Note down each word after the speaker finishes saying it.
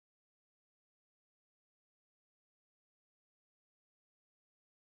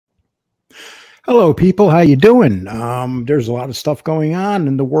Hello, people. How you doing? There's a lot of stuff going on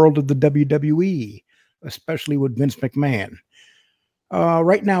in the world of the WWE, especially with Vince McMahon.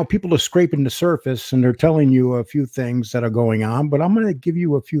 Right now, people are scraping the surface and they're telling you a few things that are going on, but I'm going to give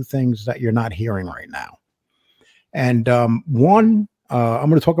you a few things that you're not hearing right now. And one, I'm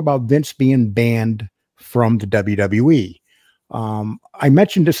going to talk about Vince being banned from the WWE. I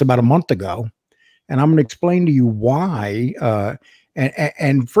mentioned this about a month ago, and I'm going to explain to you why.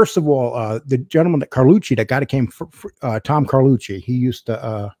 And first of all, the gentleman that Carlucci, that guy that came, Tom Carlucci, he used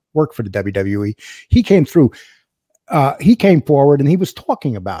to work for the WWE. He came through. He came forward and he was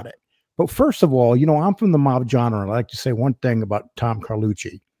talking about it. But first of all, I'm from the mob genre. I like to say one thing about Tom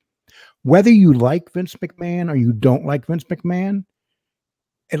Carlucci. Whether you like Vince McMahon or you don't like Vince McMahon,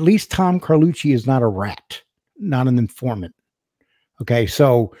 at least Tom Carlucci is not a rat, not an informant. Okay,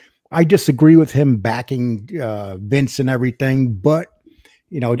 so I disagree with him backing Vince and everything, but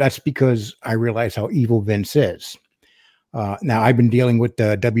that's because I realize how evil Vince is. Now, I've been dealing with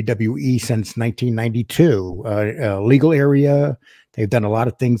the WWE since 1992, legal area. They've done a lot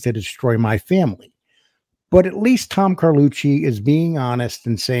of things to destroy my family. But at least Tom Carlucci is being honest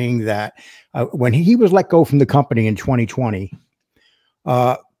and saying that when he was let go from the company in 2020,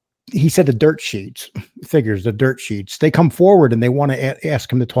 he said the dirt sheets, the dirt sheets, they come forward and they want to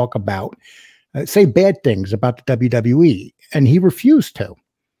ask him to talk about, say bad things about the WWE. And he refused to,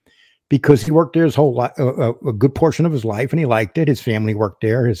 because he worked there his whole life, a good portion of his life, and he liked it. His family worked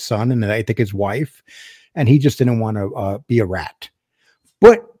there, his son, and I think his wife, and he just didn't want to be a rat.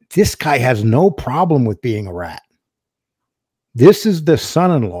 But this guy has no problem with being a rat. This is the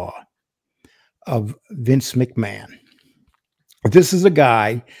son-in-law of Vince McMahon. This is a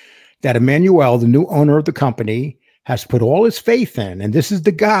guy that Emmanuel, the new owner of the company, has put all his faith in. And this is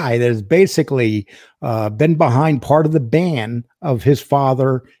the guy that has basically been behind part of the ban of his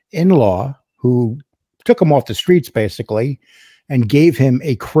father-in-law, who took him off the streets, basically, and gave him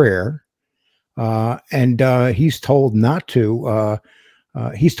a career. And he's told not to,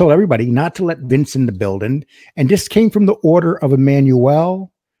 he's told everybody not to let Vince in the building. And this came from the order of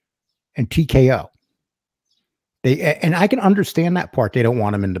Emmanuel and TKO. And I can understand that part. They don't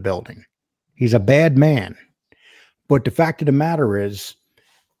want him in the building. He's a bad man. But the fact of the matter is,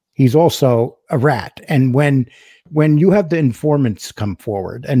 he's also a rat. And when you have the informants come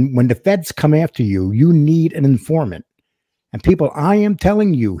forward, and when the feds come after you, you need an informant. And people, I am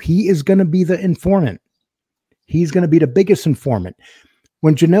telling you, he is going to be the informant. He's going to be the biggest informant.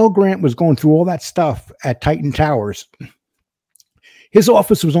 When Janelle Grant was going through all that stuff at Titan Towers, his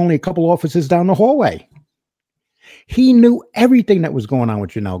office was only a couple offices down the hallway. He knew everything that was going on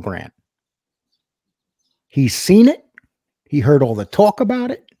with Janelle Grant. He's seen it. He heard all the talk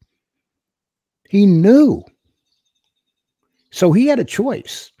about it. He knew. So he had a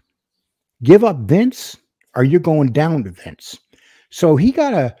choice. Give up Vince, or you're going down to Vince. So he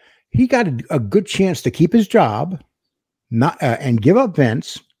got a good chance to keep his job, and give up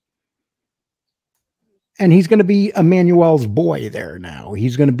Vince. And he's going to be Emmanuel's boy there now.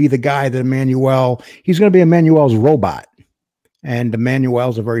 He's going to be the guy that he's going to be Emmanuel's robot. And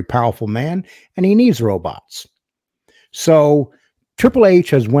Emmanuel's a very powerful man, and he needs robots. So Triple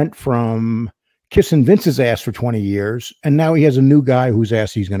H has went from kissing Vince's ass for 20 years, and now he has a new guy whose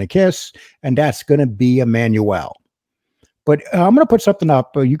ass he's going to kiss, and that's going to be Emmanuel. But I'm going to put something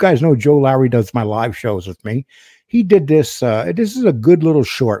up. You guys know Joe Lowry does my live shows with me. He did this. This is a good little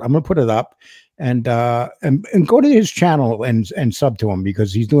short. I'm going to put it up. And go to his channel and sub to him,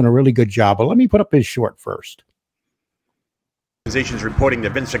 because he's doing a really good job. But let me put up his short first. Organizations reporting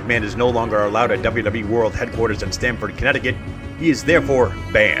that Vince McMahon is no longer allowed at WWE World Headquarters in Stamford, Connecticut. He is therefore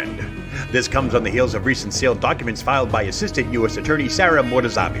banned. This comes on the heels of recent sealed documents filed by Assistant U.S. Attorney Sarah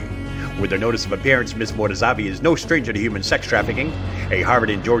Mortazavi. With her notice of appearance, Ms. Mortazavi is no stranger to human sex trafficking. A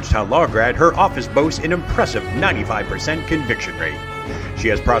Harvard and Georgetown law grad, her office boasts an impressive 95% conviction rate. She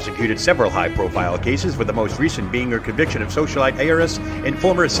has prosecuted several high-profile cases, with the most recent being her conviction of socialite heiress and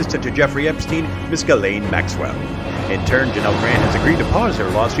former assistant to Jeffrey Epstein, Ms. Ghislaine Maxwell. In turn, Janelle Grant has agreed to pause her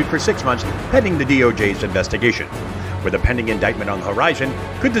lawsuit for 6 months, pending the DOJ's investigation. With a pending indictment on the horizon,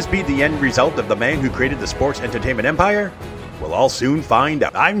 could this be the end result of the man who created the sports entertainment empire? We'll all soon find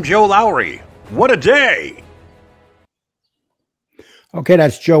out. I'm Joe Lowry. What a day! Okay,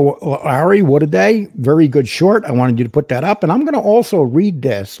 that's Joe Lowry. What a day. Very good short. I wanted you to put that up. And I'm going to also read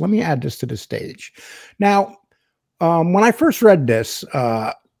this. Let me add this to the stage. Now, when I first read this,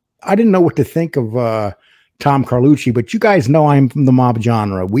 I didn't know what to think of Tom Carlucci, but you guys know I'm from the mob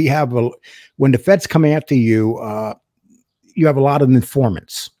genre. We have, when the feds come after you, you have a lot of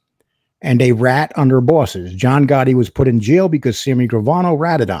informants. And they rat under bosses. John Gotti was put in jail because Sammy Gravano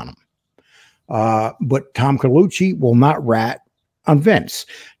ratted on him. But Tom Carlucci will not rat on Vince.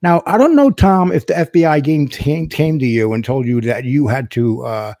 Now, I don't know, Tom, if the FBI came to you and told you that you had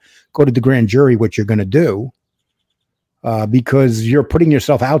to go to the grand jury, what you're going to do, because you're putting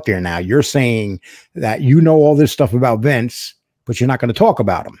yourself out there now. You're saying that you know all this stuff about Vince, but you're not going to talk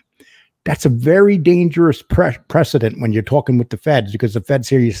about him. That's a very dangerous precedent when you're talking with the feds, because the feds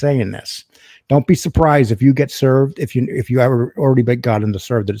hear you saying this. Don't be surprised if you get served, if you ever already gotten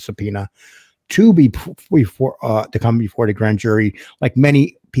served a subpoena to come before the grand jury, like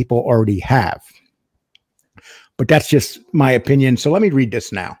many people already have. But that's just my opinion. So let me read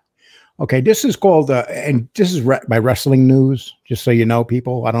this now. Okay, this is called, and this is by Wrestling News, just so you know,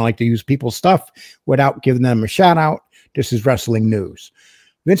 people. I don't like to use people's stuff without giving them a shout out. This is Wrestling News.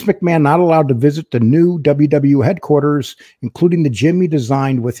 Vince McMahon not allowed to visit the new WWE headquarters, including the gym he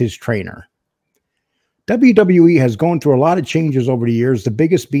designed with his trainer. WWE has gone through a lot of changes over the years, the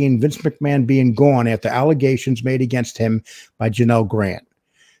biggest being Vince McMahon being gone after allegations made against him by Janelle Grant.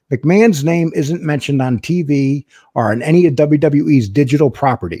 McMahon's name isn't mentioned on TV or on any of WWE's digital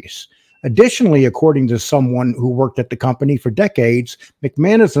properties. Additionally, according to someone who worked at the company for decades,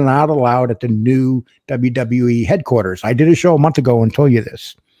 McMahon is not allowed at the new WWE headquarters. I did a show a month ago and told you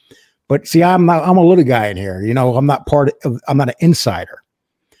this. But see, I'm a little guy in here. You know, I'm not an insider.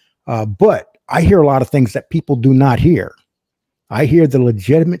 But I hear a lot of things that people do not hear. I hear the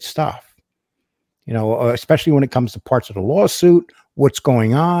legitimate stuff, you know, especially when it comes to parts of the lawsuit, what's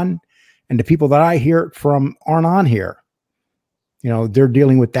going on, and the people that I hear it from aren't on here. You know, they're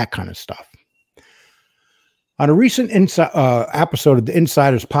dealing with that kind of stuff. On a recent episode of the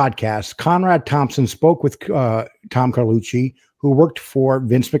Insiders podcast, Conrad Thompson spoke with Tom Carlucci, who worked for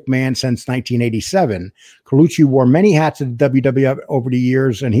Vince McMahon since 1987. Carlucci wore many hats at the WWF over the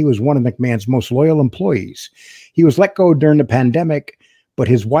years, and he was one of McMahon's most loyal employees. He was let go during the pandemic, but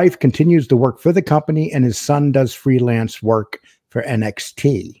his wife continues to work for the company, and his son does freelance work for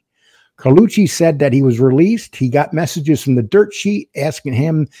NXT. Carlucci said that he was released. He got messages from the dirt sheet asking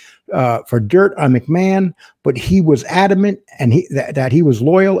him for dirt on McMahon, but he was adamant and that he was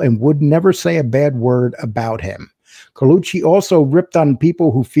loyal and would never say a bad word about him. Carlucci also ripped on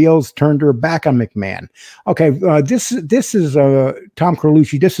people who feels turned her back on McMahon. Okay, this is Tom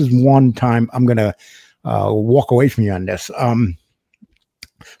Carlucci. This is one time I'm going to walk away from you on this.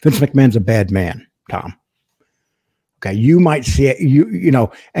 Vince McMahon's a bad man, Tom. Okay, you might see it, you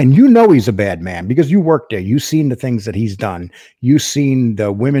know, and you know he's a bad man because you worked there. You've seen the things that he's done. You've seen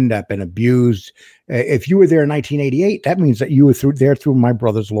the women that have been abused. If you were there in 1988, that means that you were there through my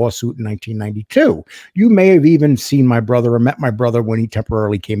brother's lawsuit in 1992. You may have even seen my brother or met my brother when he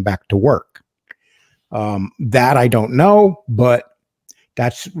temporarily came back to work. That I don't know, but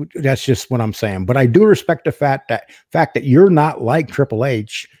that's just what I'm saying. But I do respect the fact that you're not like Triple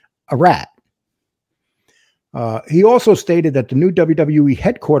H, a rat. He also stated that the new WWE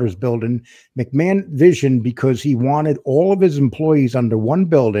headquarters building, McMahon visioned because he wanted all of his employees under one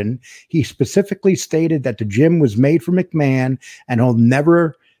building. He specifically stated that the gym was made for McMahon and he'll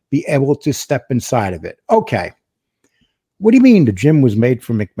never be able to step inside of it. Okay. What do you mean the gym was made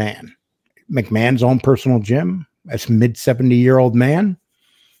for McMahon? McMahon's own personal gym? As a mid-70-year-old man?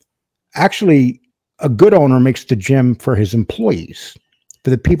 Actually, a good owner makes the gym for his employees, for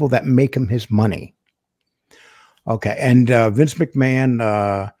the people that make him his money. Okay, and Vince McMahon,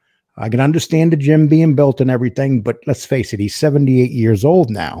 I can understand the gym being built and everything, but let's face it, he's 78 years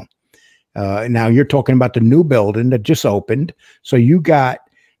old now. Now you're talking about the new building that just opened. So you got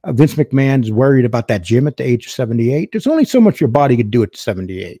Vince McMahon's worried about that gym at the age of 78. There's only so much your body could do at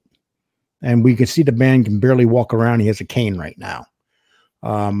 78. And we can see the man can barely walk around. He has a cane right now.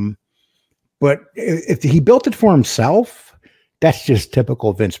 But if he built it for himself, that's just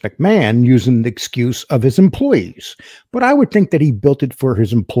typical Vince McMahon using the excuse of his employees. But I would think that he built it for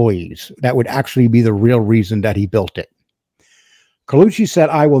his employees. That would actually be the real reason that he built it. Carlucci said,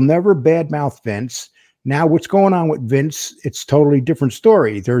 I will never badmouth Vince. Now, what's going on with Vince, it's totally different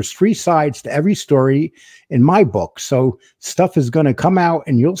story. There's 3 sides to every story in my book. So stuff is going to come out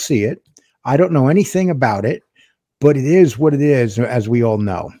and you'll see it. I don't know anything about it, but it is what it is, as we all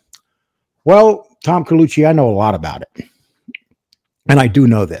know. Well, Tom Carlucci, I know a lot about it. And I do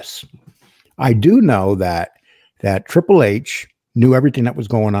know this. I do know that Triple H knew everything that was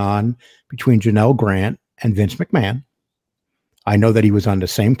going on between Janelle Grant and Vince McMahon. I know that he was on the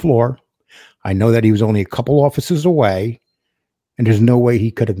same floor. I know that he was only a couple offices away, and there's no way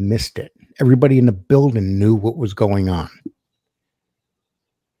he could have missed it. Everybody in the building knew what was going on.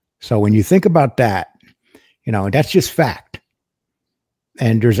 So when you think about that, you know, that's just fact.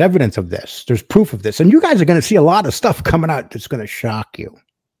 And there's evidence of this. There's proof of this. And you guys are going to see a lot of stuff coming out that's going to shock you.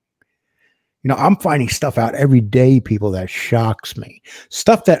 You know, I'm finding stuff out every day, people, that shocks me.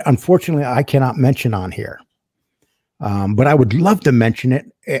 Stuff that unfortunately I cannot mention on here. But I would love to mention it.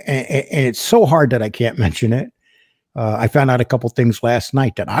 And it's so hard that I can't mention it. I found out a couple things last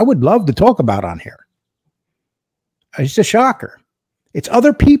night that I would love to talk about on here. It's a shocker. It's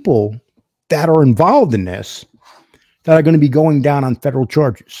other people that are involved in this that are going to be going down on federal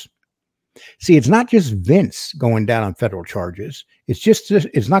charges. See, it's not just Vince going down on federal charges.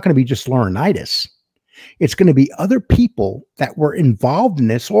 It's not going to be just Laurinaitis. It's going to be other people that were involved in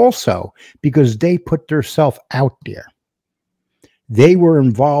this also because they put themselves out there. They were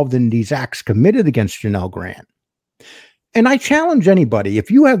involved in these acts committed against Janelle Grant. And I challenge anybody, if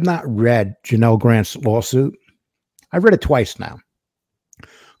you have not read Janelle Grant's lawsuit, I've read it twice now.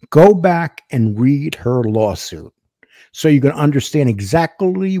 Go back and read her lawsuit so you can understand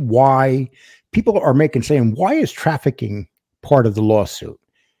exactly why people are saying, why is trafficking part of the lawsuit?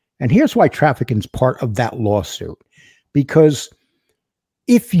 And here's why trafficking is part of that lawsuit. Because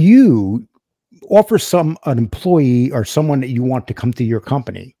if you offer an employee or someone that you want to come to your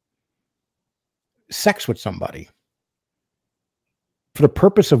company sex with somebody for the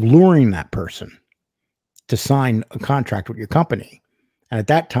purpose of luring that person to sign a contract with your company, and at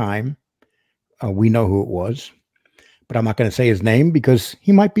that time, we know who it was, but I'm not going to say his name because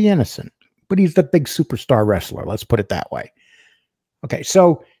he might be innocent, but he's the big superstar wrestler. Let's put it that way. Okay.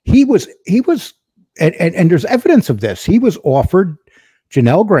 So he was, and there's evidence of this. He was offered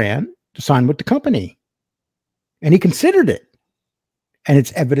Janelle Grant to sign with the company and he considered it, and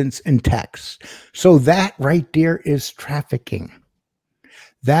it's evidence in text. So that right there is trafficking.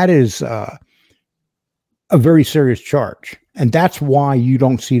 That is, a very serious charge. And that's why you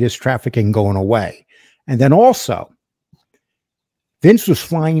don't see this trafficking going away. And then also, Vince was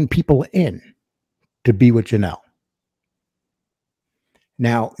flying people in to be with Janelle.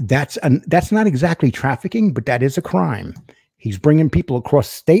 Now, that's not exactly trafficking, but that is a crime. He's bringing people across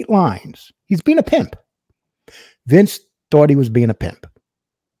state lines. He's being a pimp. Vince thought he was being a pimp.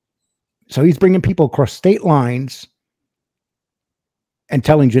 So he's bringing people across state lines and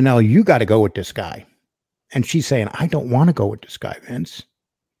telling Janelle, you got to go with this guy. And she's saying, I don't want to go with this guy, Vince.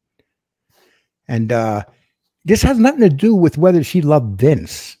 And this has nothing to do with whether she loved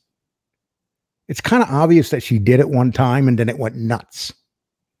Vince. It's kind of obvious that she did it one time and then it went nuts.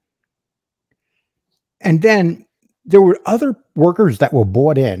 And then there were other workers that were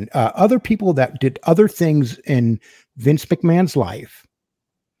bought in, other people that did other things in Vince McMahon's life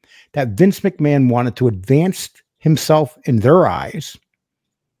that Vince McMahon wanted to advance himself in their eyes.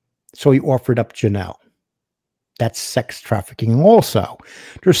 So he offered up Janelle. That's sex trafficking also.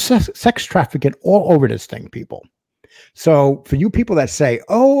 There's sex trafficking all over this thing, people. So for you people that say,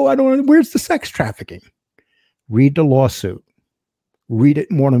 oh, I don't know, where's the sex trafficking? Read the lawsuit. Read it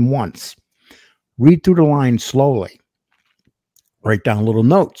more than once. Read through the lines slowly. Write down little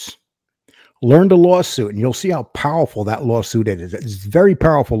notes. Learn the lawsuit, and you'll see how powerful that lawsuit is. It's a very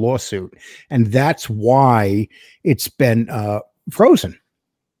powerful lawsuit, and that's why it's been frozen.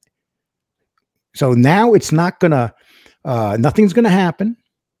 So now it's not going to, nothing's going to happen.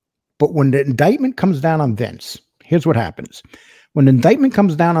 But when the indictment comes down on Vince, here's what happens. When the indictment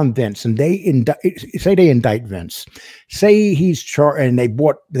comes down on Vince and they indict Vince, say he's charged and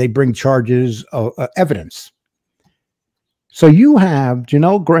they bring charges of evidence. So you have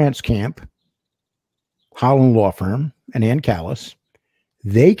Janelle Grant's camp, Holland Law Firm, and Ann Callis.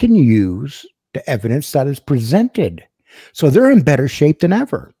 They can use the evidence that is presented. So they're in better shape than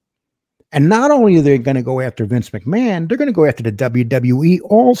ever. And not only are they going to go after Vince McMahon, they're going to go after the WWE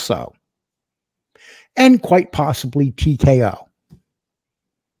also. And quite possibly TKO.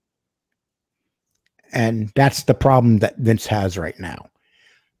 And that's the problem that Vince has right now.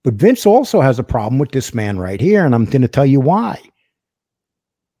 But Vince also has a problem with this man right here, and I'm going to tell you why.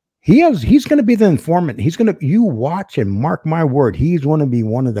 He's going to be the informant. You watch and mark my word, he's going to be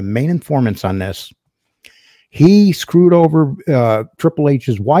one of the main informants on this. He screwed over Triple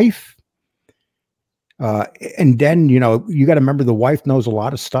H's wife. And then, you got to remember the wife knows a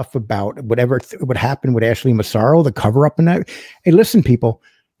lot of stuff about whatever would happen with Ashley Massaro, the cover up and that. Hey, listen, people,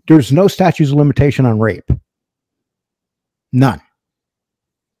 there's no statutes of limitation on rape. None.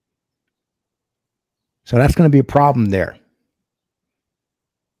 So that's going to be a problem there.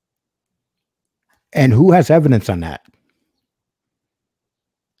 And who has evidence on that?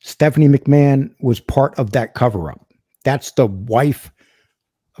 Stephanie McMahon was part of that cover up. That's the wife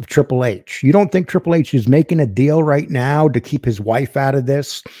of Triple H. You don't think Triple H is making a deal right now to keep his wife out of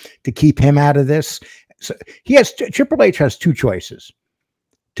this, to keep him out of this? So Triple H has two choices: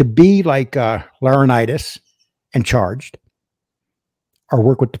 to be like Laurinaitis and charged, or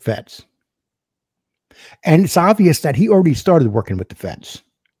work with the feds. And it's obvious that he already started working with the feds.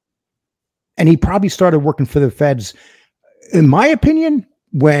 And he probably started working for the feds, in my opinion,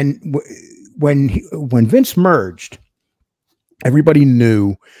 when Vince merged, everybody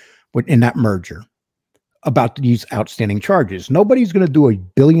knew in that merger about these outstanding charges. Nobody's going to do $1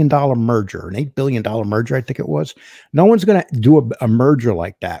 billion merger, an $8 billion merger, I think it was. No one's going to do a merger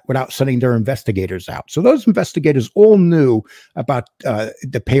like that without sending their investigators out. So those investigators all knew about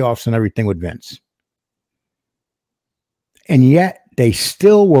the payoffs and everything with Vince. And yet they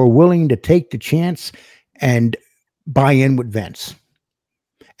still were willing to take the chance and buy in with Vince.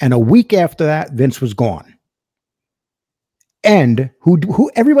 And a week after that, Vince was gone. And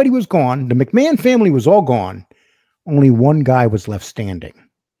who everybody was gone. The McMahon family was all gone. Only one guy was left standing.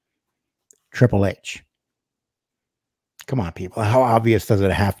 Triple H. Come on, people. How obvious does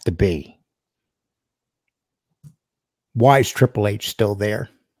it have to be? Why is Triple H still there?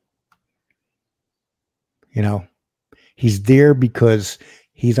 You know, he's there because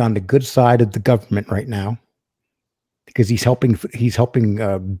he's on the good side of the government right now. Because he's helping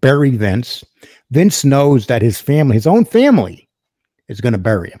bury Vince. Vince knows that his own family, is going to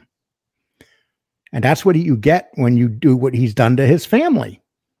bury him. And that's what you get when you do what he's done to his family.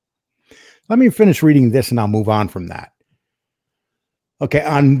 Let me finish reading this and I'll move on from that. Okay,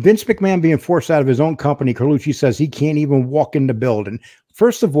 on Vince McMahon being forced out of his own company, Carlucci says he can't even walk in the building.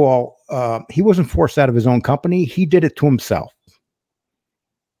 First of all, he wasn't forced out of his own company. He did it to himself.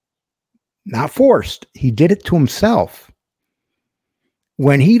 Not forced. He did it to himself.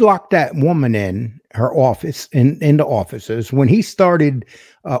 When he locked that woman in her office, in the offices, when he started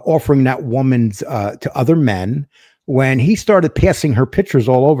offering that woman's to other men, when he started passing her pictures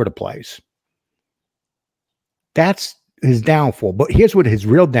all over the place, that's his downfall. But here's what his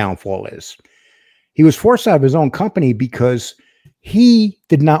real downfall is. He was forced out of his own company because he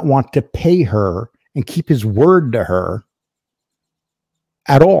did not want to pay her and keep his word to her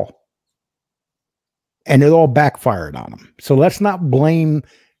at all. And it all backfired on him. So let's not blame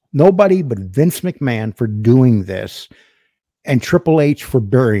nobody but Vince McMahon for doing this and Triple H for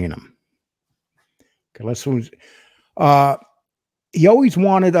burying him. Okay, let's. He always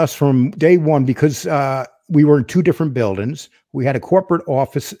wanted us from day one because we were in two different buildings. We had a corporate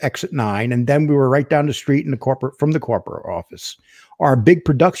office, exit 9, and then we were right down the street in the corporate office. Our big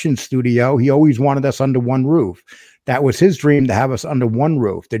production studio, he always wanted us under one roof. That was his dream, to have us under one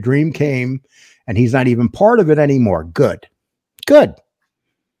roof. The dream came, and he's not even part of it anymore. Good. Good.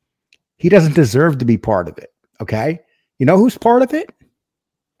 He doesn't deserve to be part of it. Okay? You know who's part of it?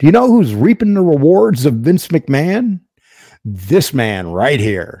 Do you know who's reaping the rewards of Vince McMahon? This man right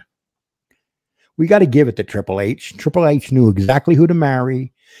here. We got to give it to Triple H. Triple H knew exactly who to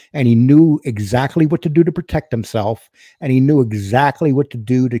marry, and he knew exactly what to do to protect himself, and he knew exactly what to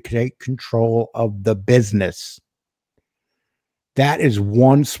do to take control of the business. That is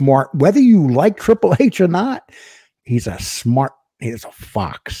one smart, whether you like Triple H or not, he's a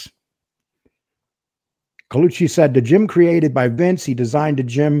fox. Carlucci said the gym created by Vince, he designed a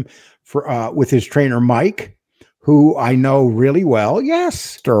gym for with his trainer Mike, who I know really well.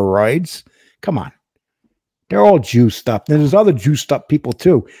 Yes, steroids. Come on. They're all juiced up. And there's other juiced up people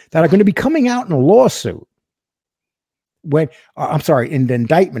too that are going to be coming out in a lawsuit. When in the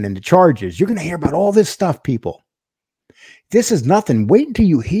indictment and the charges. You're going to hear about all this stuff, people. This is nothing. Wait until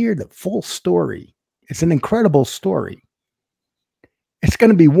you hear the full story. It's an incredible story. It's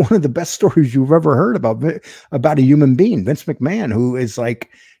going to be one of the best stories you've ever heard about a human being, Vince McMahon, who is like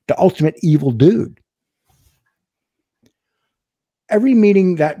the ultimate evil dude. Every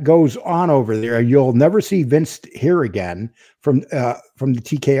meeting that goes on over there, you'll never see Vince here again from the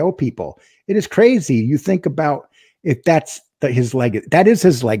TKO people. It is crazy. You think about if that's his legacy. That is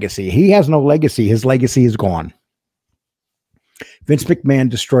his legacy. He has no legacy. His legacy is gone. Vince McMahon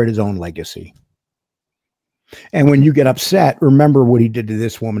destroyed his own legacy. And when you get upset, remember what he did to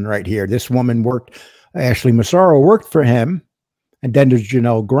this woman right here. This woman Ashley Massaro worked for him, and then there's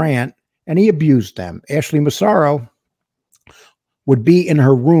Janelle Grant, and he abused them. Ashley Massaro would be in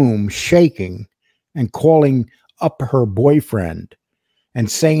her room shaking and calling up her boyfriend and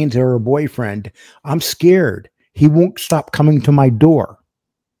saying to her boyfriend, I'm scared. He won't stop coming to my door.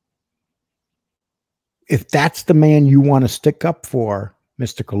 If that's the man you want to stick up for,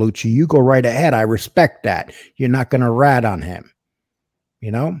 Mr. Carlucci, you go right ahead. I respect that. You're not going to rat on him.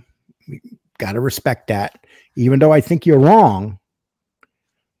 You know, got to respect that. Even though I think you're wrong,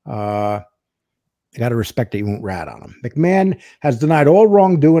 I got to respect that you won't rat on him. McMahon has denied all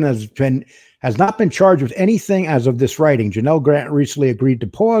wrongdoing, has not been charged with anything as of this writing. Janelle Grant recently agreed to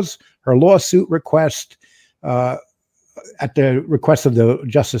pause her lawsuit request at the request of the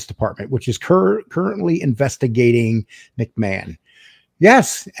Justice Department, which is currently investigating McMahon.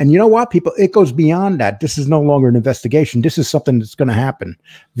 Yes, and you know what, people? It goes beyond that. This is no longer an investigation. This is something that's going to happen.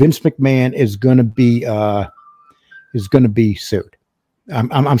 Vince McMahon is going to be sued.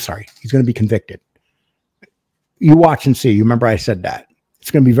 I'm sorry, he's going to be convicted. You watch and see. You remember I said that. It's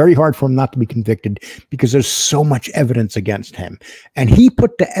going to be very hard for him not to be convicted because there's so much evidence against him, and he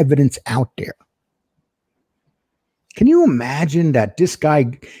put the evidence out there. Can you imagine that this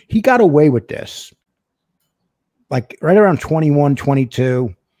guy, he got away with this? Like right around 21,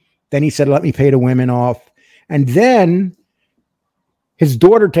 22. Then he said, let me pay the women off. And then his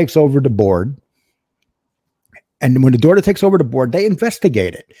daughter takes over the board. And when the daughter takes over the board, they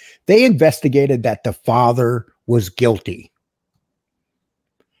investigate it. They investigated that the father was guilty.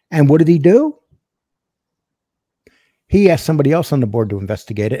 And what did he do? He asked somebody else on the board to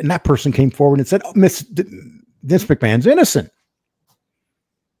investigate it. And that person came forward and said, oh, Vince McMahon's innocent.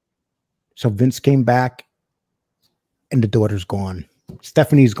 So Vince came back. And the daughter's gone.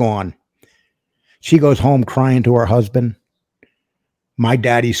 Stephanie's gone. She goes home crying to her husband. My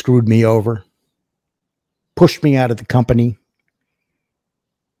daddy screwed me over. Pushed me out of the company.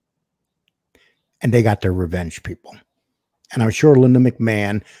 And they got their revenge, people. And I'm sure Linda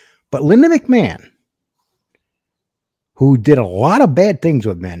McMahon, who did a lot of bad things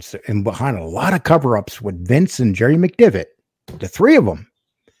with Vince and behind a lot of cover-ups with Vince and Jerry McDevitt, the three of them,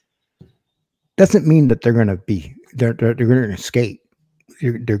 doesn't mean that they're going to be they're going to escape.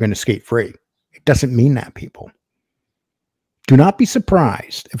 They're going to skate free. It doesn't mean that, people. Do not be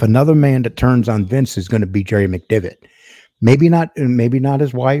surprised if another man that turns on Vince is going to be Jerry McDevitt. Maybe not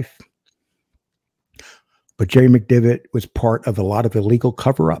his wife, but Jerry McDevitt was part of a lot of illegal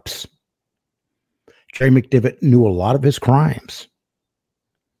cover-ups. Jerry McDevitt knew a lot of his crimes.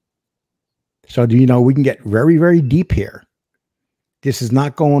 So, do you know, we can get very, very deep here. This is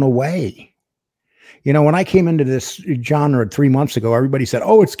not going away. You know, when I came into this genre 3 months ago, everybody said,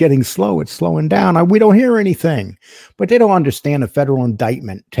 oh, it's getting slow. It's slowing down. We don't hear anything. But they don't understand a federal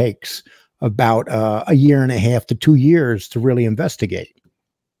indictment takes about a year and a half to 2 years to really investigate.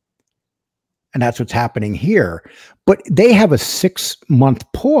 And that's what's happening here. But they have a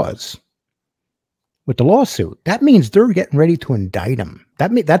 6-month pause with the lawsuit. That means they're getting ready to indict him.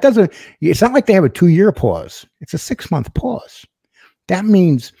 It's not like they have a 2-year pause. It's a 6-month pause. That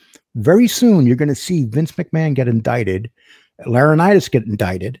means very soon you're going to see Vince McMahon get indicted, Laurinaitis get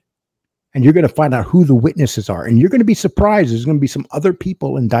indicted, and you're going to find out who the witnesses are. And you're going to be surprised. There's going to be some other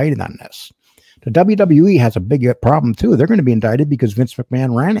people indicted on this. The WWE has a big problem too. They're going to be indicted because Vince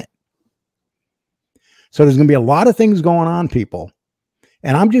McMahon ran it. So there's going to be a lot of things going on, people.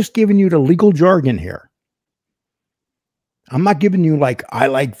 And I'm just giving you the legal jargon here. I'm not giving you like, I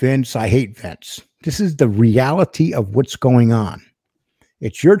like Vince, I hate Vince. This is the reality of what's going on.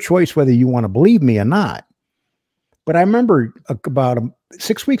 It's your choice whether you want to believe me or not. But I remember about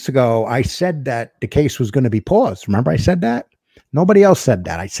 6 weeks ago, I said that the case was going to be paused. Remember I said that? Nobody else said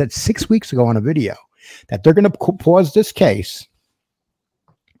that. I said 6 weeks ago on a video that they're going to pause this case.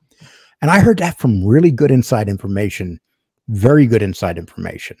 And I heard that from really good inside information, very good inside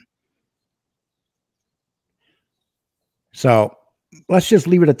information. So let's just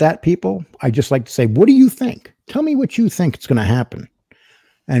leave it at that, people. I just like to say, what do you think? Tell me what you think is going to happen.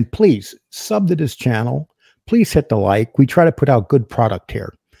 And please sub to this channel. Please hit the like. We try to put out good product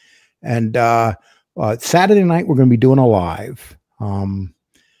here. And Saturday night, we're going to be doing a live. And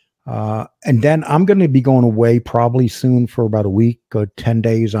then I'm going to be going away probably soon for about a week or 10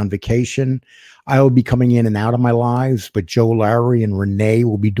 days on vacation. I will be coming in and out of my lives, but Joe Larry and Renee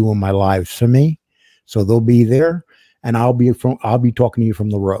will be doing my lives for me. So they'll be there, and I'll be talking to you from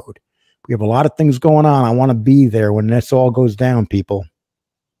the road. We have a lot of things going on. I want to be there when this all goes down, people.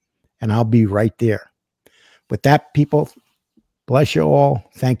 And I'll be right there. With that, people, bless you all.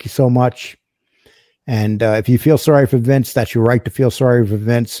 Thank you so much. And if you feel sorry for Vince, that's your right to feel sorry for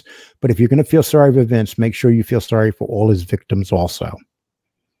Vince. But if you're going to feel sorry for Vince, make sure you feel sorry for all his victims also.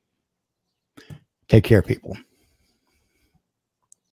 Take care, people.